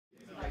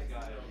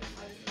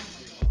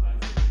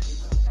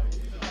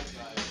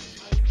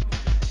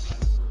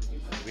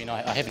mean,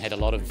 I haven't had a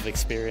lot of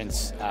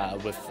experience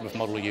with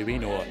Model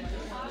UN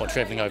or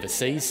travelling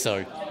overseas,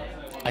 so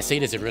I see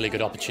it as a really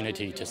good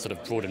opportunity to sort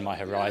of broaden my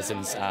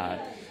horizons,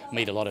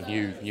 meet a lot of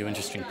new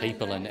interesting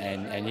people,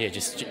 and yeah,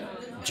 just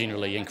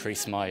generally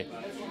increase my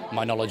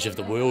knowledge of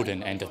the world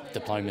and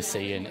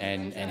diplomacy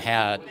and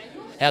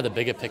how the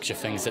bigger picture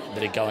things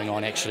that are going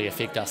on actually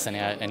affect us in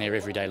our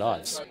everyday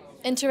lives.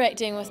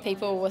 Interacting with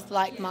people with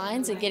like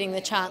minds and getting the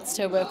chance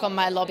to work on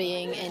my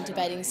lobbying and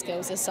debating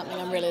skills is something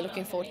I'm really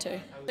looking forward to.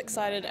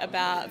 Excited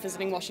about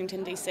visiting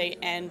Washington DC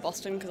and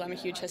Boston because I'm a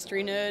huge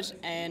history nerd,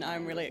 and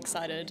I'm really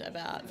excited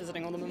about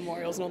visiting all the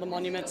memorials and all the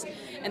monuments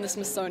and the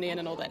Smithsonian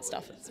and all that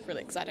stuff. It's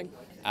really exciting.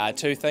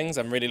 Two things.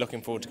 I'm really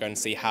looking forward to going to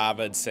see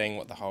Harvard, seeing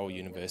what the whole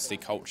university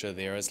culture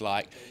there is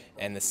like,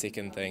 and the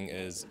second thing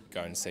is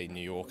going to see New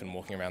York and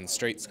walking around the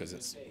streets because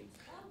it's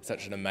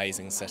such an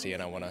amazing city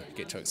and I want to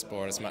get to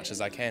explore it as much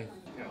as I can.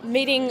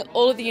 Meeting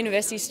all of the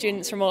university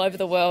students from all over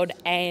the world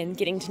and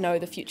getting to know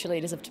the future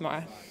leaders of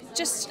tomorrow.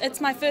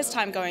 It's my first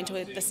time going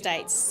to the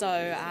States,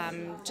 so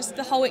just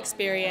the whole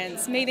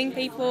experience, meeting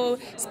people,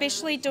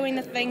 especially doing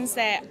the things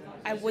that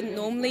I wouldn't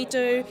normally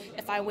do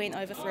if I went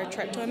over for a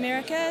trip to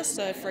America.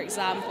 So for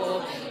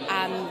example,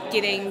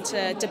 getting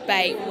to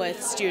debate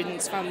with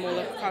students from all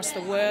across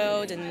the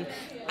world and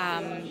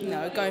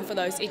going for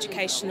those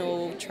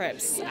educational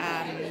trips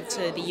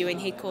to the UN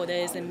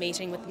headquarters and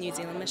meeting with the New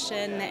Zealand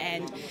mission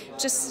and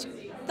just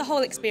the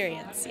whole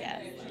experience, yeah.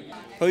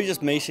 Probably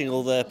just meeting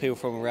all the people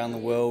from around the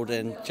world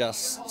and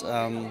just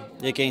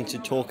getting to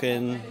talk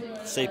and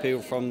see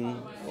people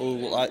from all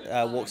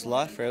walks of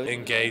life, really.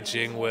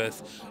 Engaging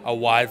with a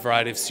wide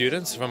variety of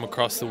students from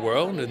across the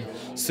world and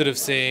sort of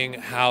seeing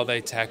how they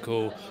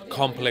tackle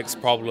complex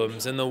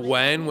problems and the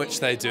way in which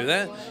they do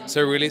that.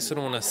 So I really sort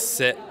of want to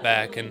sit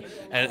back and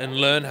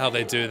learn how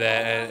they do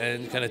that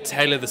and kind of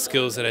tailor the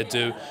skills that I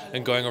do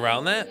and going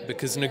around that,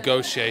 because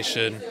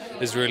negotiation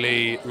is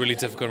really, really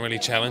difficult and really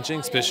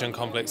challenging, especially on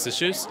complex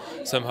issues.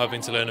 So I'm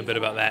hoping to learn a bit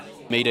about that.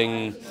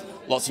 Meeting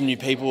lots of new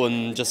people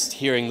and just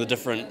hearing the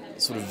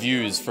different sort of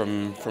views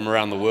from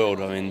around the world.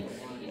 I mean,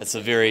 it's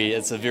a very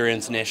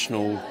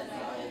international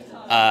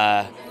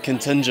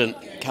contingent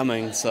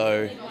coming,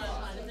 so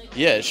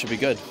yeah, it should be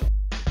good.